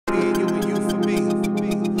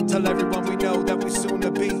that we soon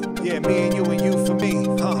to be. Yeah, me and you for me,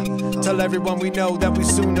 Tell everyone we know that we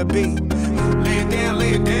soon to be. Lay it down,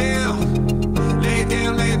 lay it down. Lay it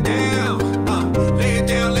down, lay it down. Lay it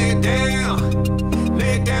down, lay it down.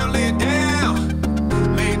 Lay it down, lay it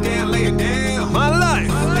down. Lay it down, lay it down. My life.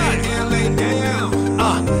 Lay it down, lay it down.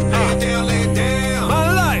 Lay it down, lay it down.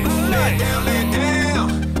 My life. Lay it down, lay it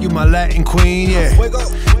down. You my Latin queen, yeah.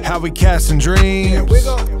 How we casting dreams.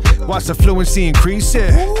 Watch the fluency increase,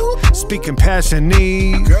 yeah. Speaking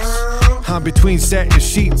passionese. Between setting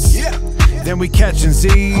sheets. Then we catching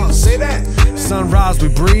Z's. Say that. Sunrise we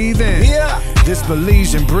breathing. This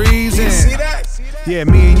Belizean breezing. See that? Yeah,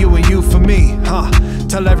 me and you for me,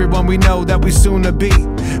 Tell everyone we know that we soon to be.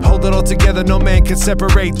 Hold it all together, no man can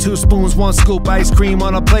separate. 2 spoons, 1 scoop, ice cream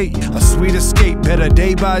on a plate. A sweet escape, better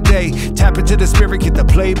day by day. Tap into the spirit, get the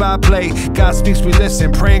play-by-play. God speaks, we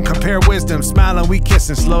listen, praying, compare wisdom. Smiling, we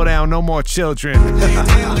kissing, slow down, no more children. Lay it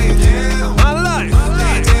down, lay it down. My life.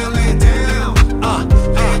 Lay it down, lay it down.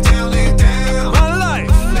 Lay it down, lay it down. My life.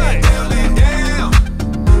 Lay it down, lay it down.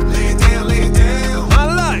 Lay it down, lay it down. My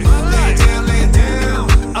life. Lay it down, lay it down.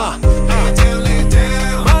 Lay it down, lay it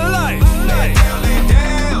down. My life. Lay it down, lay it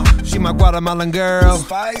down. She my Guatemalan girl.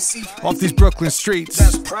 Spicy. Off these Brooklyn streets.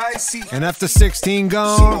 That's pricey. And after 16 She my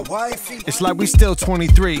gone, wifey. it's like we still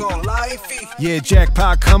 23. Gon' lifey. Yeah,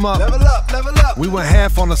 jackpot come up. Level up, level up. We went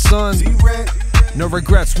half on the sun. T-Red. No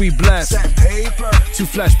regrets, we blessed. That paper. 2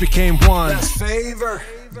 flesh became 1. That's favor.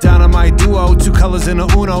 Dynamite duo, 2 colors in a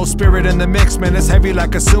uno. Spirit in the mix, man, it's heavy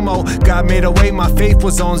like a sumo. God made a way, my faith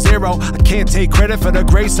was on 0. I can't take credit for the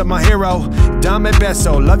grace of my hero. Dame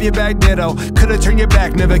beso, love you back ditto. Could've turned your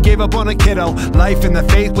back, never gave up on a kiddo. Life in the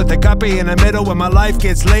faith with agape in the middle. When my life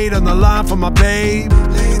gets laid on the line for my babe. Lay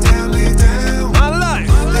it down, lay it down. My life.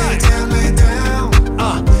 Lay it down, lay it down.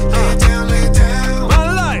 Lay it down, lay it down. My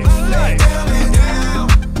life. Lay it down, lay it down.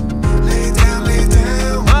 Lay it down, lay it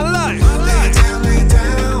down. My life. Lay it down, lay it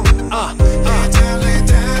down. Lay it down, lay it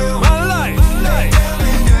down. My life. Lay it down,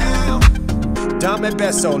 lay it down. Dame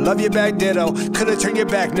beso, love you back ditto. Could've turned your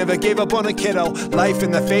back, never gave up on a kiddo. Life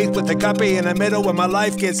in the faith with agape in the middle. When my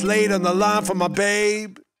life gets laid on the line for my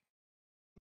babe.